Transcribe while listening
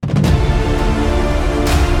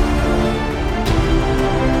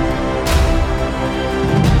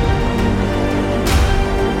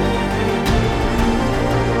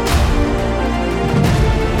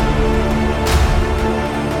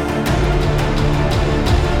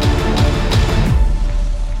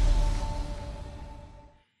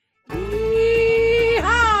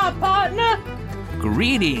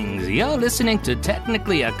listening to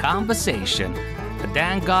Technically a Conversation, a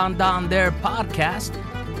Dan Gone Down There podcast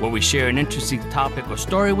where we share an interesting topic or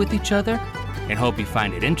story with each other and hope you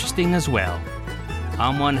find it interesting as well.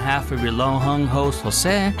 I'm one half of your low-hung host,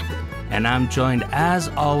 Jose, and I'm joined, as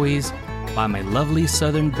always, by my lovely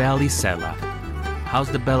Southern Valley Sela.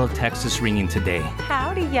 How's the bell of Texas ringing today?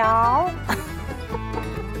 Howdy, y'all.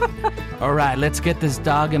 All right, let's get this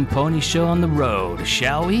dog and pony show on the road,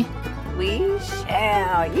 shall we? We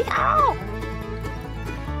shall. Yeehaw!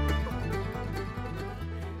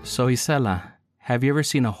 So, Isela, have you ever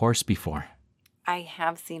seen a horse before? I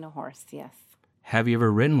have seen a horse, yes. Have you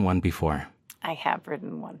ever ridden one before? I have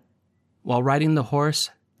ridden one. While riding the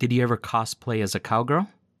horse, did you ever cosplay as a cowgirl?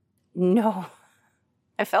 No.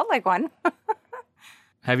 I felt like one.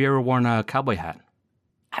 Have you ever worn a cowboy hat?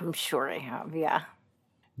 I'm sure I have, yeah.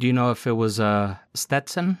 Do you know if it was a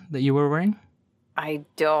Stetson that you were wearing? I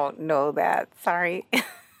don't know that. Sorry.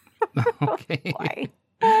 Okay. Why?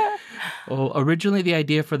 Well, originally the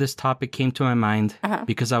idea for this topic came to my mind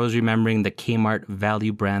because I was remembering the Kmart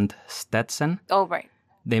value brand Stetson. Oh, right.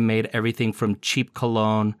 They made everything from cheap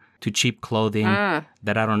cologne to cheap clothing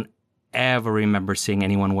that I don't ever remember seeing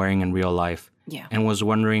anyone wearing in real life. Yeah. And was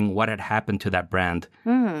wondering what had happened to that brand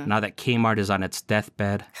now that Kmart is on its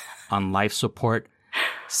deathbed, on life support,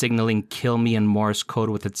 signaling kill me in Morse code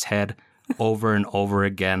with its head over and over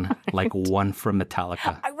again, like one from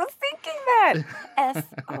Metallica. I was thinking that.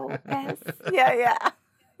 SOS. Yeah.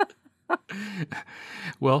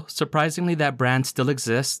 Well, surprisingly, that brand still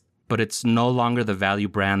exists, but it's no longer the value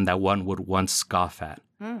brand that one would once scoff at.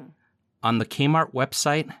 On the Kmart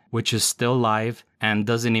website, which is still live and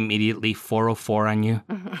doesn't immediately 404 on you,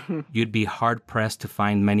 you'd be hard-pressed to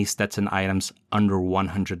find many Stetson items under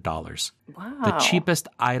 $100. Wow. The cheapest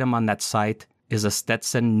item on that site is a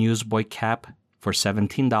Stetson Newsboy cap for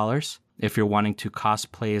 $17 if you're wanting to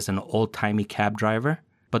cosplay as an old-timey cab driver,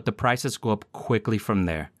 but the prices go up quickly from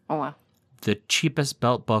there. Oh, wow. The cheapest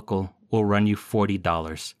belt buckle will run you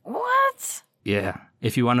 $40. What? Yeah.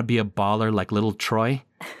 If you want to be a baller like little Troy,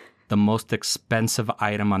 the most expensive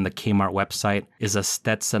item on the Kmart website is a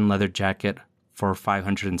Stetson leather jacket for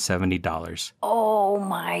 $570. Oh,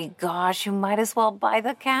 my gosh. You might as well buy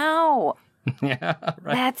the cow. Yeah,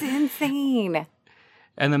 right. That's insane.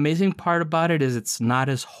 And the amazing part about it is it's not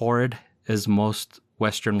as horrid as most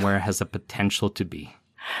Western wear has the potential to be.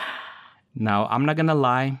 Now, I'm not going to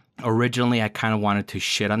lie. Originally, I kind of wanted to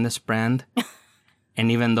shit on this brand. And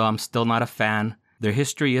even though I'm still not a fan, their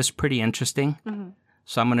history is pretty interesting.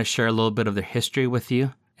 So I'm going to share a little bit of their history with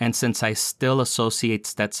you. And since I still associate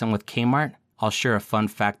Stetson with Kmart, I'll share a fun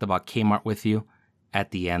fact about Kmart with you at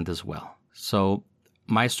the end as well. So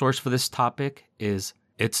my source for this topic is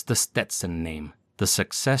It's the Stetson Name, the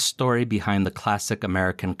success story behind the classic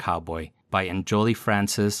American cowboy by Anjoli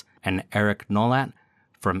Francis and Eric Nolat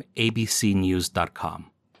from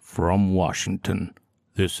abcnews.com. From Washington,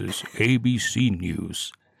 this is ABC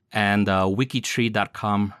News. And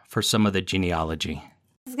wikitree.com for some of the genealogy.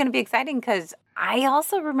 This is going to be exciting because I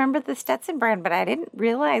also remember the Stetson brand, but I didn't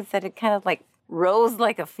realize that it kind of like rose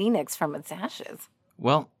like a phoenix from its ashes.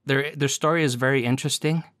 Well, their story is very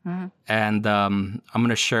interesting, and I'm going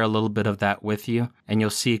to share a little bit of that with you, and you'll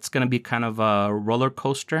see it's going to be kind of a roller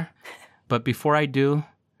coaster. But before I do,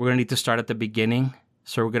 we're going to need to start at the beginning,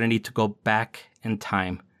 so we're going to need to go back in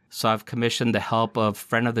time. So I've commissioned the help of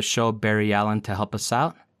friend of the show, Barry Allen, to help us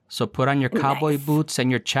out. So put on your cowboy boots and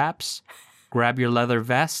your chaps, grab your leather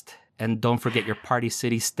vest, and don't forget your Party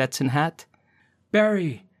City Stetson hat.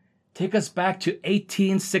 Barry, take us back to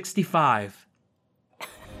 1865.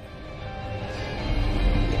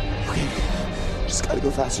 Just gotta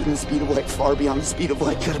go faster than the speed of light, far beyond the speed of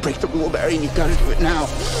light. You gotta break the rule, Barry, and you gotta do it now.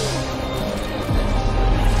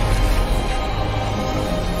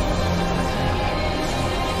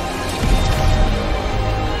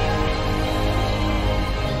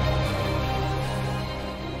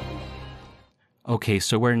 Okay,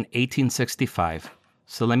 so we're in 1865.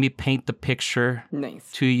 So let me paint the picture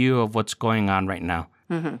to you of what's going on right now.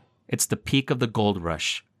 It's the peak of the gold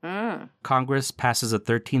rush. Congress passes the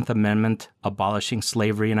 13th Amendment abolishing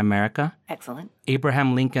slavery in America. Excellent.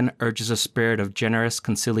 Abraham Lincoln urges a spirit of generous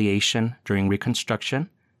conciliation during Reconstruction.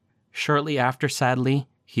 Shortly after, sadly,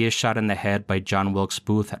 he is shot in the head by John Wilkes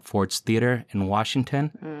Booth at Ford's Theater in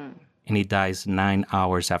Washington, and he dies 9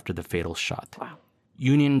 hours after the fatal shot. Wow.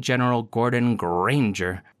 Union General Gordon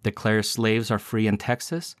Granger declares slaves are free in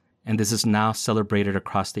Texas, and this is now celebrated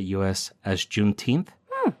across the U.S. as Juneteenth.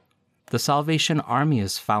 The Salvation Army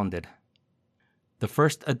is founded. The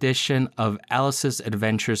first edition of Alice's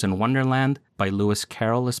Adventures in Wonderland by Lewis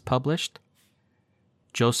Carroll is published.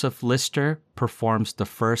 Joseph Lister performs the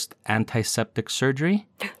first antiseptic surgery.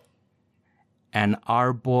 And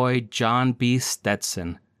our boy John B.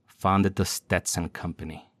 Stetson founded the Stetson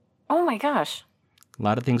Company. Oh my gosh. A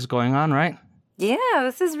lot of things going on, right? Yeah,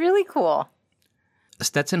 this is really cool.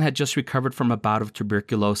 Stetson had just recovered from a bout of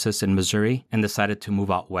tuberculosis in Missouri and decided to move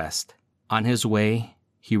out west. On his way,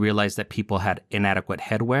 he realized that people had inadequate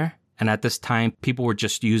headwear, and at this time, people were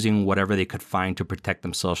just using whatever they could find to protect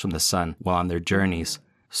themselves from the sun while on their journeys.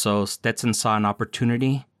 So Stetson saw an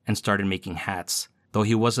opportunity and started making hats, though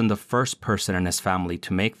he wasn't the first person in his family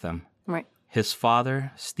to make them. Right. His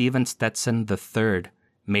father, Stephen Stetson III,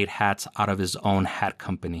 made hats out of his own hat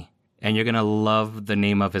company. And you're going to love the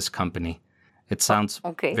name of his company. It sounds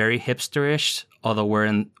very hipsterish, although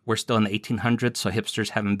we're still in the 1800s, so hipsters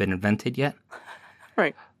haven't been invented yet.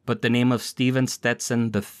 Right. But the name of Stephen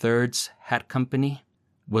Stetson III's hat company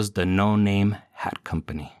was the No Name Hat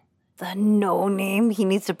Company. The No Name? He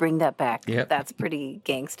needs to bring that back. Yep. That's pretty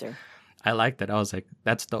gangster. I liked it. I was like,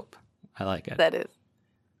 that's dope. I like it. That is.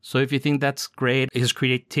 So if you think that's great, his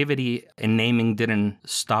creativity in naming didn't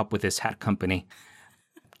stop with his hat company.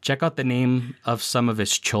 Check out the name of some of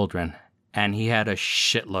his children, and he had a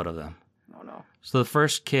shitload of them. Oh, no. So the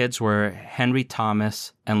first kids were Henry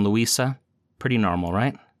Thomas and Louisa. Pretty normal,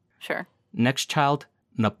 right? Sure. Next child,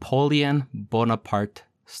 Napoleon Bonaparte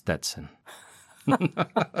Stetson.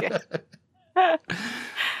 The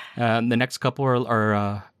next couple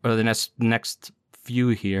are the next few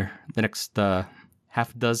here, the next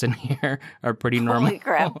half dozen here are pretty normal. Holy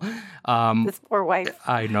crap. This poor wife.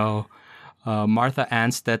 I know. Martha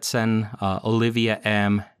Ann Stetson, Olivia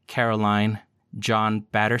M., Caroline, John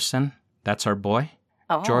Batterson, that's our boy,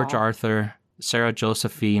 George Arthur, Sarah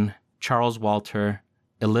Josephine, Charles Walter,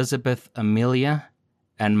 Elizabeth Amelia,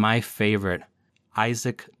 and my favorite,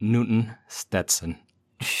 Isaac Newton Stetson.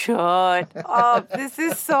 Shut up. This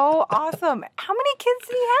is so awesome. How many kids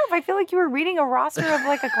did he have? I feel like you were reading a roster of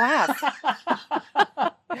like a class.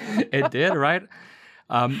 It did, right?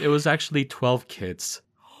 It was actually 12 kids.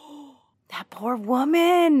 That poor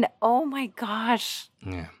woman. Oh my gosh.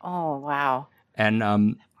 Yeah. Oh, wow.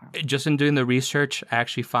 And just in doing the research, I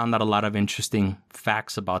actually found out a lot of interesting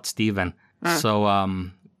facts about Stephen. So I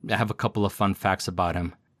have a couple of fun facts about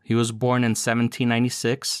him. He was born in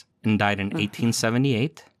 1796 and died in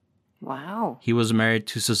 1878. Wow. He was married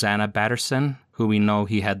to Susanna Batterson, who we know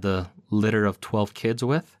he had the litter of 12 kids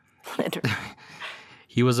with. Literally.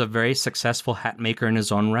 He was a very successful hat maker in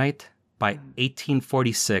his own right. By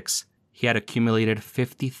 1846, he had accumulated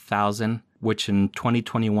 50,000, which in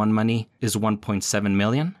 2021 money is 1.7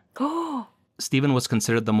 million. Oh, Stephen was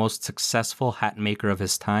considered the most successful hat maker of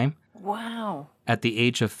his time. wow. At the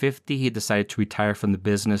age of 50, he decided to retire from the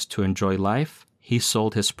business to enjoy life. He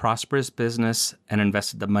sold his prosperous business and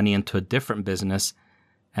invested the money into a different business.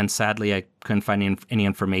 And sadly, I couldn't find any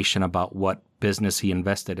information about what business he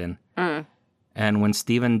invested in. And when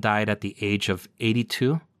Stephen died at the age of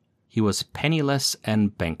 82, he was penniless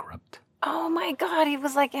and bankrupt. Oh my God, he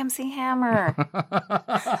was like MC Hammer. No,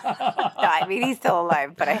 I mean, he's still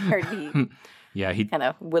alive, but I heard he kind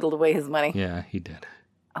of whittled away his money. Yeah, he did.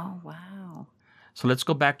 Oh, wow. So let's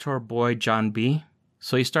go back to our boy, John B.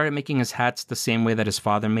 So he started making his hats the same way that his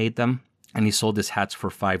father made them, and he sold his hats for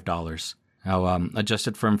 $5. Now,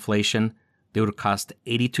 adjusted for inflation, they would cost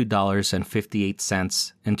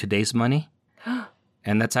 $82.58 in today's money.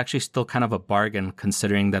 And that's actually still kind of a bargain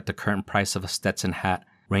considering that the current price of a Stetson hat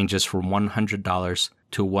ranges from $100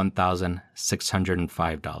 to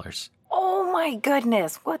 $1,605. Oh my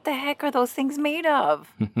goodness. What the heck are those things made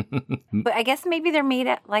of? But I guess maybe they're made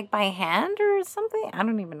like by hand or something. I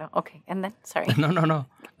don't even know. Okay. And then, sorry. No.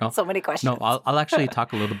 So many questions. No, I'll actually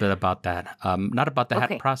talk a little bit about that. Not about the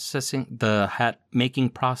hat processing, the hat making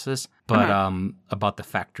process, but about the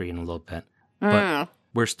factory in a little bit. But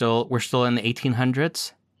we're still in the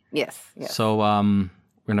 1800s. Yes. So we're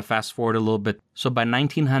going to fast forward a little bit. So by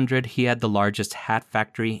 1900, he had the largest hat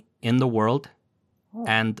factory in the world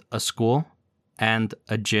and a school and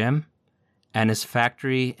a gym. And his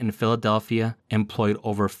factory in Philadelphia employed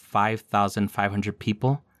over 5,500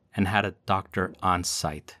 people and had a doctor on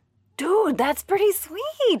site. Dude, that's pretty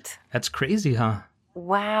sweet. That's crazy, huh?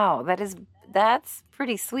 Wow. That's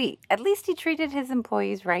pretty sweet. At least he treated his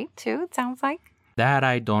employees right, too, it sounds like. That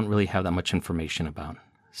I don't really have that much information about.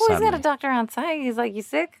 Well, sadly. he's got a doctor on site. He's like, you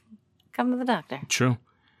sick? Come to the doctor. True.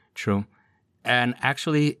 And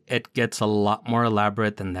actually, it gets a lot more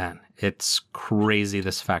elaborate than that. It's crazy,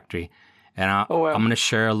 this factory. And I'm going to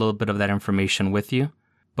share a little bit of that information with you.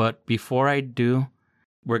 But before I do,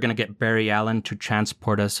 we're going to get Barry Allen to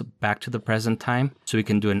transport us back to the present time so we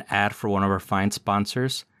can do an ad for one of our fine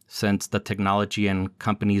sponsors. since the technology and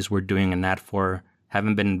companies we're doing an ad for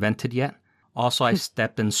haven't been invented yet. Also, I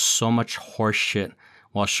stepped in so much horse shit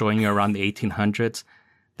while showing you around the 1800s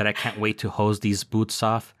that I can't wait to hose these boots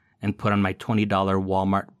off and put on my $20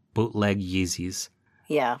 Walmart bootleg Yeezys.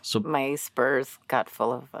 Yeah. So- my spurs got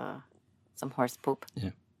full of some horse poop. Yeah.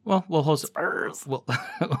 Well, we'll hose Spurs.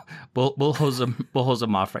 we'll hose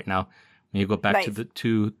them off right now. When you go back Nice. to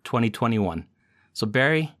 2021. So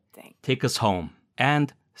Barry, Dang. take us home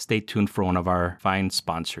and stay tuned for one of our fine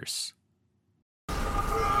sponsors.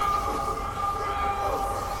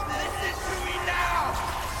 Listen to me now!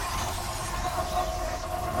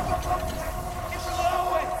 It's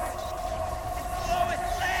Lois! It's Lois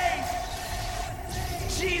Lane!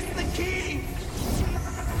 She's the key!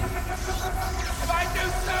 Am I too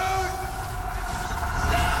soon?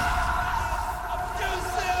 No! I'm too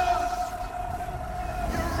soon!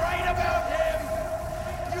 You're right about him!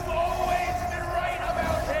 You've always been right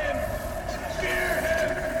about him! Fear him!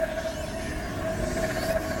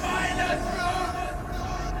 Find us, Rose!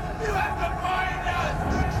 You have to find us!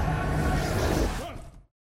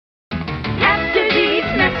 After these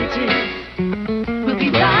messages, we'll be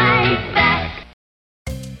right back.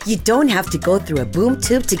 You don't have to go through a boom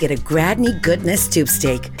tube to get a Gradney Goodness tube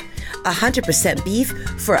steak. 100% beef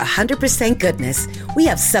for 100% goodness. We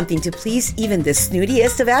have something to please even the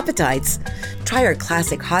snootiest of appetites. Try our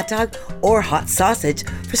classic hot dog or hot sausage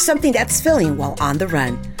for something that's filling while on the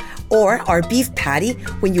run. Or our beef patty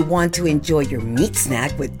when you want to enjoy your meat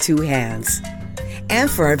snack with two hands. And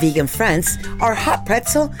for our vegan friends, our hot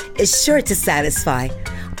pretzel is sure to satisfy.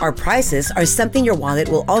 Our prices are something your wallet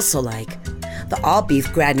will also like. The all-beef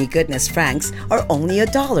Gradney Goodness Franks are only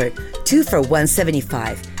 $1, 2 for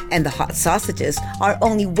 $1.75, and the hot sausages are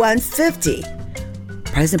only $1.50.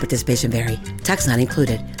 Price and participation vary. Tax not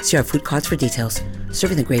included. See our food cards for details.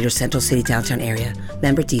 Serving the greater Central City downtown area.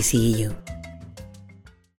 Member DCEU.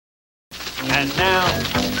 And now,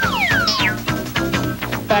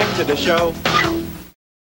 back to the show.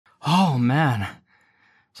 Oh man.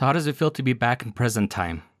 So how does it feel to be back in present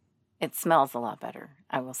time? It smells a lot better.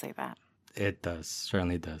 I will say that. It does.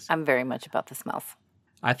 Certainly does. I'm very much about the smells.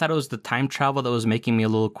 I thought it was the time travel that was making me a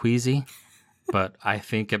little queasy, but I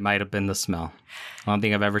think it might have been the smell. I don't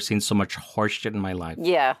think I've ever seen so much horse shit in my life.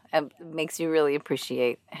 Yeah, it makes you really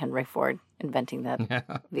appreciate Henry Ford inventing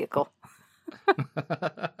that vehicle.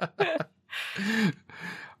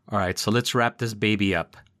 All right, so let's wrap this baby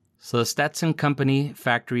up. So the Stetson Company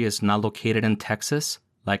factory is not located in Texas,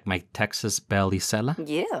 like my Texas Belle Isela.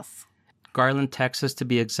 Yes. Garland, Texas, to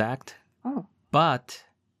be exact. Oh. But,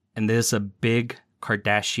 and there's a big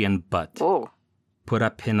Kardashian but. Oh. Put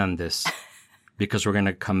a pin on this because we're going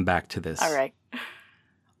to come back to this. All right.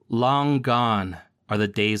 Long gone are the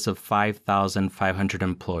days of 5,500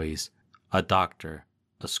 employees, a doctor,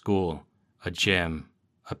 a school, a gym,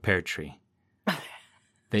 a pear tree.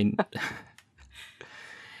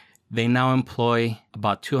 They now employ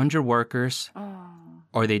about 200 workers,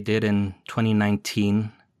 or they did in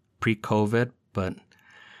 2019, pre-COVID, but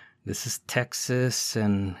this is Texas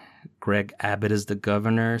and Greg Abbott is the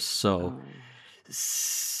governor, so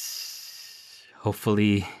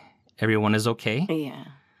hopefully everyone is okay. Yeah.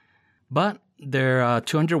 But their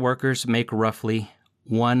 200 workers make roughly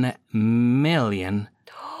 1 million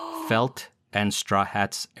felt and straw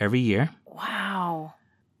hats every year. Wow.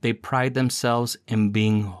 They pride themselves in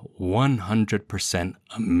being 100%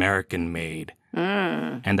 American made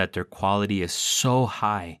and that their quality is so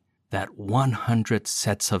high that 100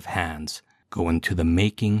 sets of hands go into the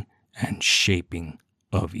making and shaping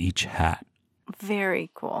of each hat. Very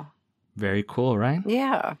cool. Very cool, right?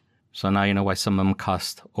 Yeah. So now you know why some of them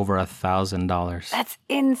cost over $1,000. That's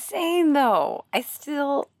insane, though.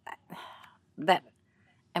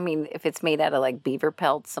 I mean, if it's made out of like beaver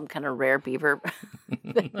pelts, some kind of rare beaver,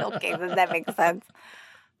 okay, then that makes sense.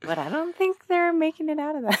 But I don't think they're making it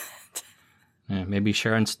out of that. Yeah, maybe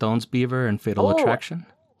Sharon Stone's beaver and Fatal Oh. Attraction.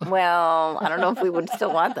 Well, I don't know if we would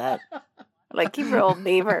still want that. Like, keep your old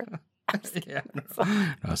beaver. Yeah.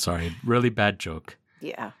 No, sorry. Really bad joke.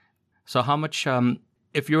 Yeah. So how much,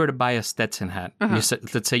 if you were to buy a Stetson hat, you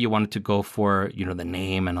said, let's say you wanted to go for, the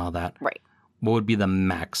name and all that. Right. What would be the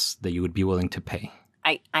max that you would be willing to pay?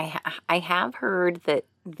 I have heard that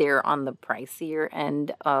they're on the pricier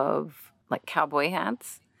end of like cowboy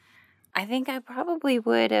hats. I think I probably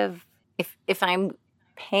would have, if I'm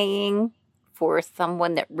paying for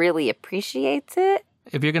someone that really appreciates it.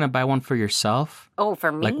 If you're going to buy one for yourself, Oh,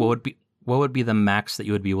 for me? like what would be the max that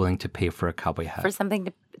you would be willing to pay for a cowboy hat? For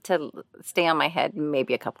something to stay on my head,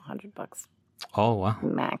 maybe a couple $100 Oh, wow.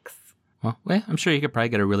 max. Well, I'm sure you could probably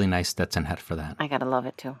get a really nice Stetson hat for that. I gotta love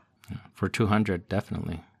it too. For $200,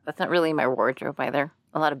 definitely. That's not really my wardrobe either.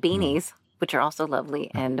 A lot of beanies, which are also lovely,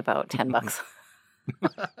 and about $10.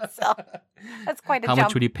 So that's quite a How jump.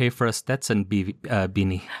 much would you pay for a Stetson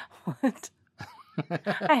beanie? What?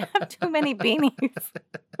 I have too many beanies.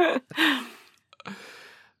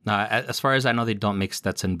 Now, as far as I know, they don't make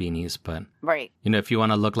Stetson beanies, but Right. you know, if you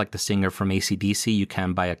want to look like the singer from AC/DC, you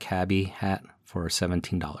can buy a cabbie hat for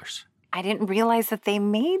 $17. I didn't realize that they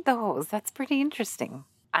made those. That's pretty interesting.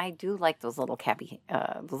 I do like those little cabbie,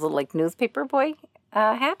 those little like newspaper boy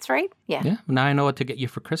hats, right? Yeah. Yeah, now I know what to get you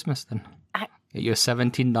for Christmas then. I- Get you a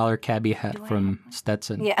 $17 cabbie hat from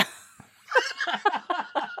Stetson. Yeah.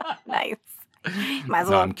 Nice. Might as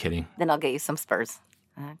No, well. I'm kidding. Then I'll get you some Spurs.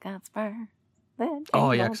 I got Spurs.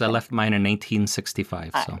 Oh, yeah, because I left mine in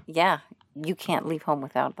 1865, so Yeah, you can't leave home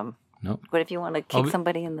without them. nope. What if you want to kick we-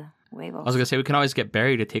 somebody in the huevos? I was going to say, we can always get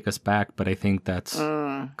Barry to take us back, but I think that's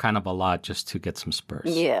kind of a lot just to get some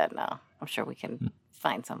Spurs. Yeah, no. I'm sure we can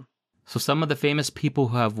find some. So some of the famous people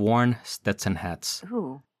who have worn Stetson hats.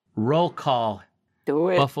 Ooh. Roll call. Do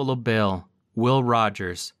it. Buffalo Bill, Will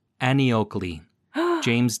Rogers, Annie Oakley,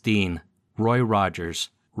 James Dean, Roy Rogers,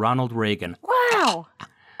 Ronald Reagan, Wow.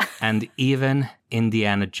 and even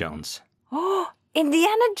Indiana Jones. Oh,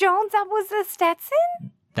 Indiana Jones, that was a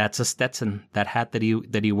Stetson? That's a Stetson. That hat that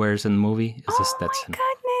he wears in the movie is a Stetson.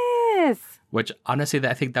 Oh, my goodness. Which, honestly,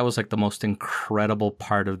 I think that was like the most incredible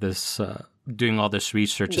part of this, doing all this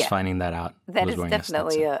research, is Yeah. finding that out. That was is wearing a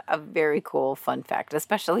definitely Stetson. a very cool fun fact,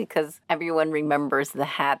 especially because everyone remembers the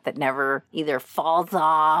hat that never either falls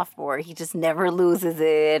off or he just never loses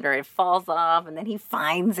it or it falls off and then he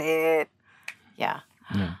finds it. Yeah.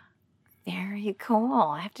 Yeah. Very cool.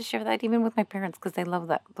 I have to share that even with my parents because they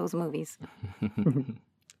love those movies.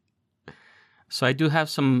 So I do have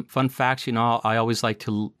some fun facts. You know, I always like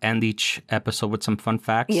to end each episode with some fun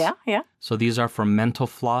facts. Yeah, yeah. So these are from Mental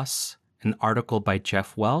Floss, an article by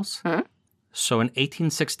Jeff Wells. Hmm? So in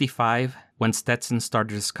 1865, when Stetson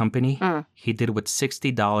started his company, he did with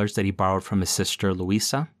 $60 that he borrowed from his sister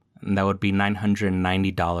Louisa, and that would be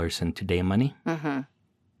 $990 in today money. Mm-hmm.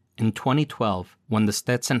 In 2012, when the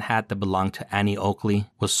Stetson hat that belonged to Annie Oakley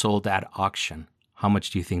was sold at auction, how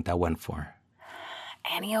much do you think that went for?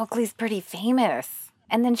 Annie Oakley's pretty famous.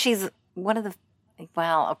 And then she's one of the,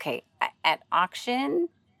 well, okay, at auction,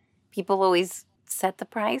 people always set the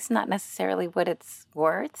price, not necessarily what it's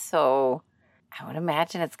worth. So I would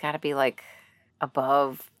imagine it's got to be like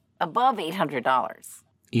above $800.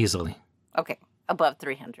 Easily. Okay, above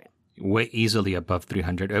 300. Way easily above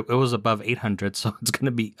 300. It was above 800, so it's going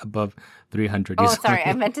to be above 300. Oh, easily. sorry,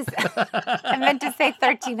 I meant to say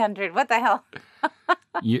 1,300. What the hell?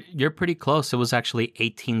 You're pretty close. It was actually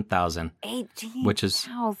 18,000. 18,000. Which is-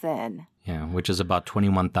 which is about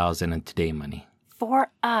 21,000 in today money. For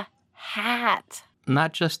a hat.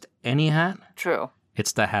 Not just any hat. True.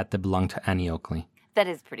 It's the hat that belonged to Annie Oakley. That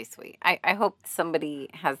is pretty sweet. I hope somebody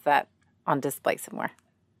has that on display somewhere.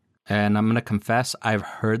 And I'm going to confess, I've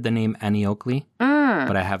heard the name Annie Oakley,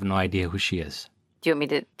 but I have no idea who she is. Do you want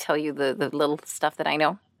me to tell you the little stuff that I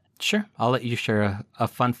know? Sure. I'll let you share a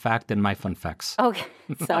fun fact in my fun facts. Okay,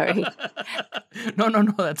 sorry. No,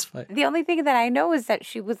 that's fine. The only thing that I know is that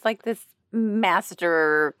she was like this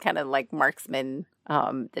master kind of like marksman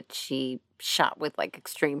that she shot with like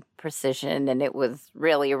extreme precision, and it was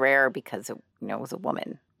really rare because it was a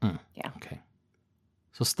woman. Yeah. Okay.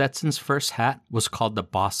 So Stetson's first hat was called the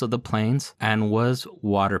Boss of the Plains and was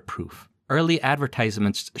waterproof. Early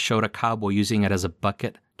advertisements showed a cowboy using it as a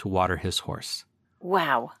bucket to water his horse.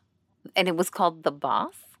 Wow. And it was called The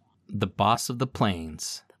Boss? The Boss of the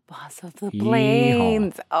Plains. Boss of the Yeehaw.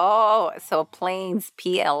 Plains. Oh, so Plains,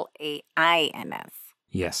 Plains.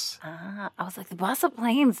 Yes. Ah, I was like, the Boss of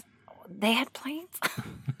Plains. They had planes?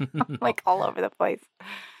 Like all over the place.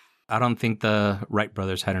 I don't think the Wright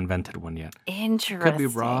brothers had invented one yet. Interesting. Could be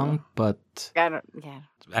wrong, but Yeah.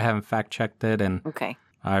 I haven't fact checked it, and Okay.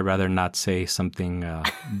 I'd rather not say something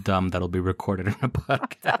dumb that'll be recorded in a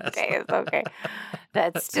podcast. Okay, it's okay.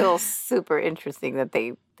 That's still super interesting that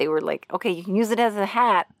they were like, okay, you can use it as a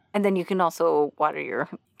hat, and then you can also water your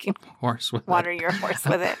Horse with your horse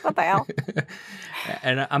with it. What the hell?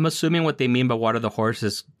 And I'm assuming what they mean by water the horse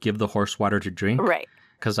is give the horse water to drink. Right.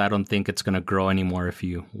 Because I don't think it's going to grow anymore if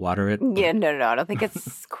you water it. Yeah, no. I don't think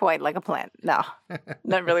it's quite like a plant. No,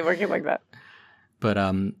 not really working like that. But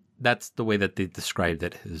that's the way that they described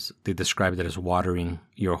it. They described it as watering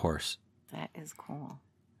your horse. That is cool.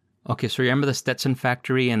 Okay, so remember the Stetson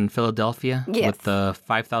factory in Philadelphia? Yes. With the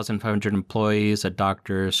 5,500 employees, a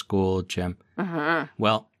doctor, school, gym. Mm-hmm.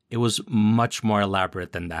 Well, it was much more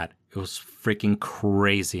elaborate than that. It was freaking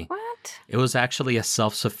crazy. What? It was actually a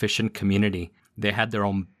self-sufficient community. They had their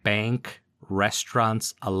own bank,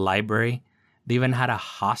 restaurants, a library. They even had a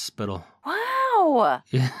hospital. Wow.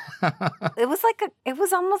 Yeah. It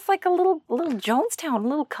was almost like a little Jonestown, a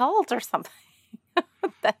little cult or something.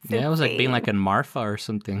 That's Yeah, it was like being insane. like in Marfa or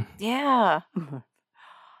something. Yeah.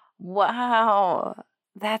 Wow.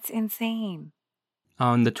 That's insane.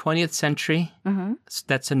 In the 20th century, Mm-hmm.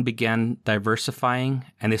 Stetson began diversifying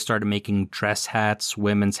and they started making dress hats,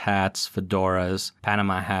 women's hats, fedoras,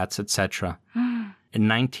 Panama hats, etc. In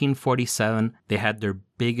 1947, they had their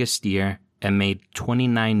biggest year and made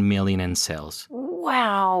 $29 million in sales.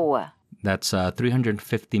 Wow. That's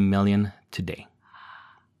 $350 million today,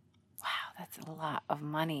 Wow, that's a lot of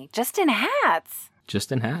money. Just in hats.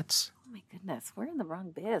 just in hats. Oh my goodness. We're in the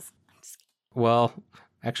wrong biz. I'm just Well,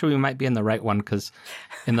 actually, we might be in the right one because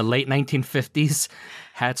in the late 1950s,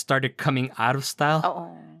 hats started coming out of style.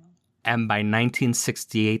 Oh. And by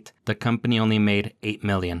 1968, the company only made $8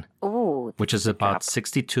 million, Ooh. which is that's a about drop.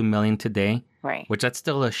 $62 million today, Right. which that's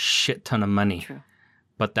still a shit ton of money. True.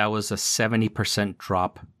 But that was a 70%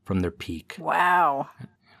 drop from their peak. Wow.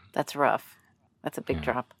 That's rough. That's a big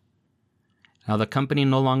drop. Now, the company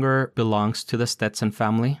no longer belongs to the Stetson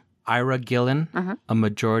family. Ira Gillen, a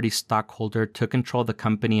majority stockholder, took control of the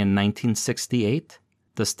company in 1968.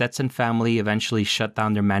 The Stetson family eventually shut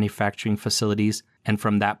down their manufacturing facilities, and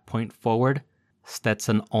from that point forward,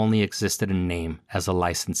 Stetson only existed in name as a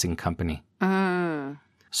licensing company. Mm.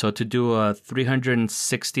 So to do a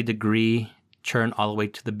 360-degree turn all the way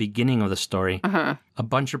to the beginning of the story, a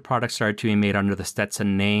bunch of products started to be made under the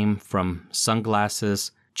Stetson name, from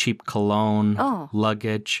sunglasses, cheap cologne, Oh.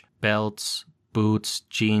 luggage, belts, boots,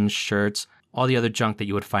 jeans, shirts, all the other junk that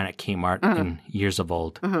you would find at Kmart in years of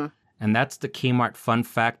old. And that's the Kmart fun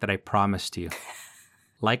fact that I promised you.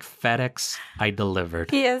 Like FedEx, I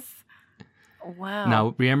delivered. Yes. Wow.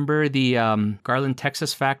 Now, remember the Garland,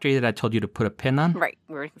 Texas factory that I told you to put a pin on? Right.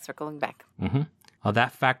 We're circling back. Well,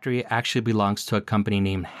 that factory actually belongs to a company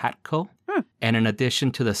named Hatco. And in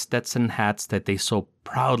addition to the Stetson hats that they so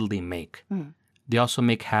proudly make, they also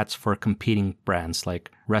make hats for competing brands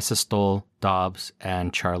like Resistol, Dobbs,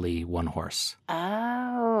 and Charlie One Horse.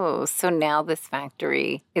 Oh, so now this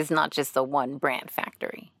factory is not just a one brand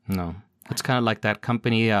factory. No. It's kind of like that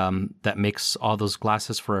company that makes all those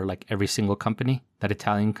glasses for like every single company, that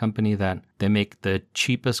Italian company that they make the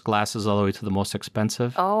cheapest glasses all the way to the most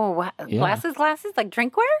expensive, Oh, wow. Yeah. Glasses like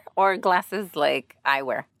drinkware or glasses like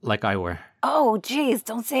eyewear? like eyewear. Oh, geez,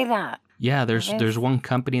 don't say that. Yeah, there's Yes. one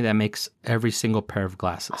company that makes every single pair of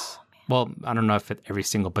glasses. Well, I don't know if it's every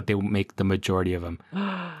single, but they make the majority of them.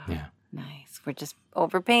 Yeah. Nice. We're just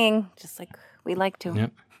overpaying, just like we like to.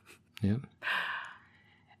 Yep. Yep.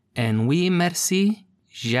 And oui, merci,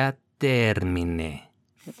 já terminé.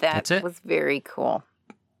 That That's it. was very cool.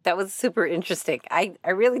 That was super interesting. I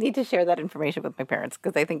really need to share that information with my parents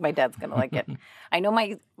because I think my dad's going to like it. I know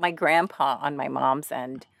my grandpa on my mom's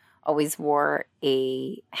end always wore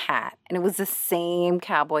a hat, and it was the same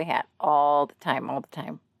cowboy hat all the time.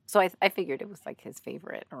 So I figured it was like his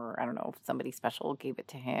favorite, or I don't know if somebody special gave it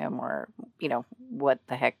to him, or, you know, what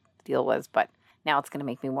the heck the deal was. But now it's going to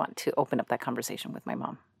make me want to open up that conversation with my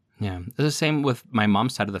mom. Yeah. It's the same with my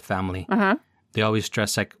mom's side of the family. They always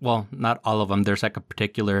dress like, well, not all of them. There's like a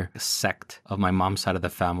particular sect of my mom's side of the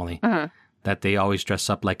family that they always dress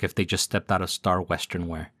up like if they just stepped out of Star Western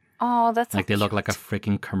wear. Oh, that's Like so they look cute. like a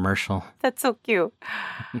freaking commercial. That's so cute.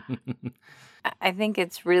 I think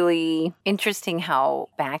it's really interesting how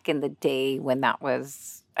back in the day when that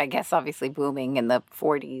was, I guess, obviously booming in the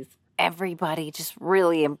 40s, everybody just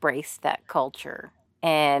really embraced that culture.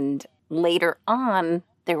 And later on,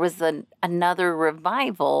 there was another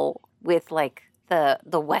revival with like the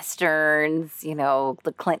Westerns, you know,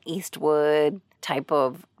 the Clint Eastwood type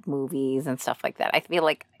of movies and stuff like that. I feel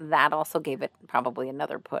like that also gave it probably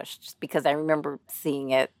another push just because I remember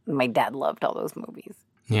seeing it. My dad loved all those movies.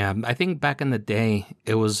 Yeah, I think back in the day,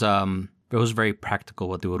 it was very practical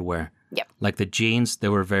what they would wear. Yep. Like the jeans, they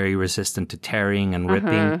were very resistant to tearing and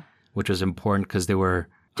ripping, which was important because they were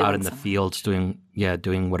out Doing in the something. fields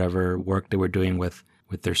doing whatever work they were doing with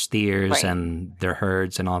their steers Right. and their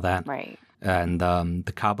herds and all that. Right. And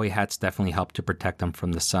the cowboy hats definitely helped to protect them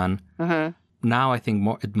from the sun. Now I think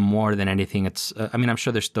more than anything, it's. I mean, I'm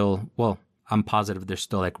sure there's still. Well, I'm positive there's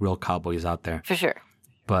still like real cowboys out there. For sure.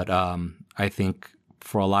 But I think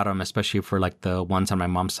for a lot of them, especially for like the ones on my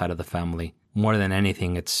mom's side of the family, more than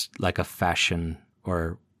anything, it's like a fashion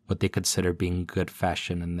or what they consider being good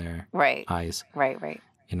fashion in their Right. eyes. Right.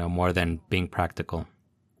 You know, more than being practical.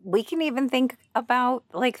 We can even think about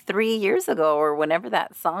like 3 years ago or whenever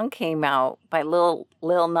that song came out by Lil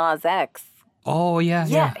Nas X. Oh, yeah.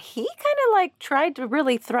 Yeah, he kind of like tried to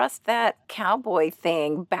really thrust that cowboy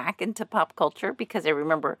thing back into pop culture because I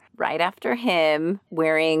remember right after him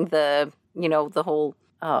wearing the, the whole,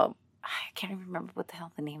 I can't even remember what the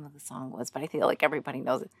hell the name of the song was, but I feel like everybody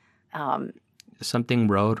knows it. Something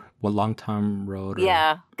Road, what Long Time Road? Or...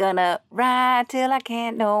 Yeah, gonna ride till I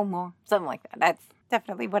can't no more. Something like that. That's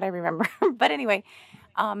definitely what I remember. But anyway,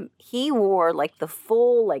 he wore like the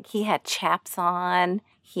full, like he had chaps on.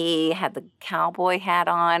 He had the cowboy hat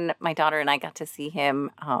on. My daughter and I got to see him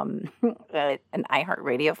at an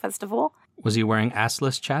iHeartRadio festival. Was he wearing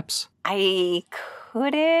assless chaps? I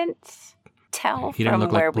couldn't tell He didn't from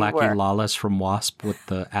look where like we Blackie were. Lawless from Wasp with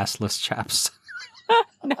the assless chaps.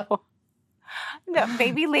 No,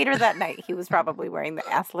 maybe later that night he was probably wearing the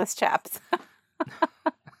assless chaps.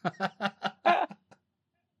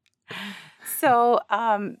 So,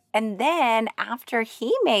 and then after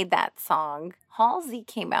he made that song, Halsey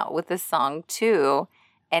came out with a song too.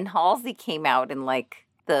 And Halsey came out in like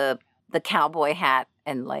the cowboy hat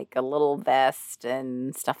and like a little vest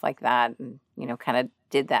and stuff like that. And, kind of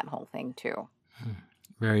did that whole thing too.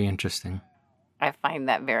 Very interesting. I find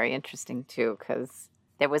that very interesting too, because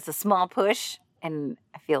there was a small push and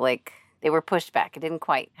I feel like they were pushed back. It didn't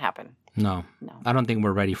quite happen. No. I don't think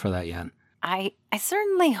we're ready for that yet. I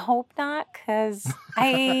certainly hope not, because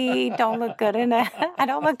I don't look good in a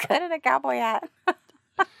cowboy hat.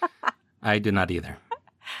 I do not either.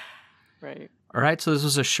 Right. All right, so this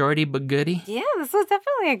was a shorty but goodie. Yeah, this was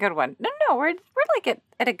definitely a good one. No, we're like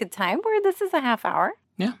at a good time. This is a half hour.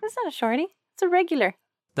 Yeah. It's not a shorty. It's a regular.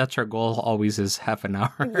 That's our goal, always is half an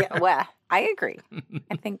hour. Yeah, well, I agree.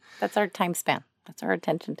 I think that's our time span. That's our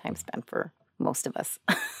attention time span for most of us.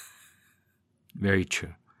 Very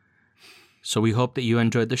true. So we hope that you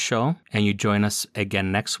enjoyed the show and you join us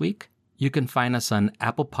again next week. You can find us on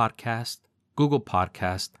Apple Podcast, Google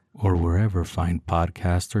Podcast, or wherever fine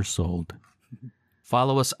podcasts are sold.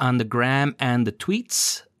 Follow us on the gram and the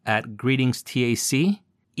tweets at GreetingsTAC.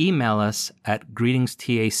 Email us at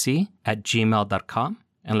greetingstac@gmail.com.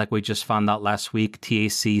 And like we just found out last week,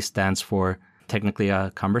 TAC stands for technically a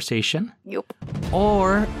conversation. Yep.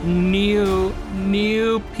 Or new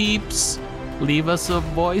peeps. Leave us a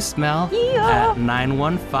voicemail at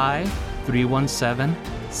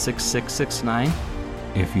 915-317-6669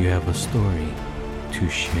 if you have a story to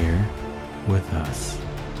share with us.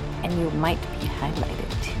 And you might be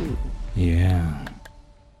highlighted too. Yeah.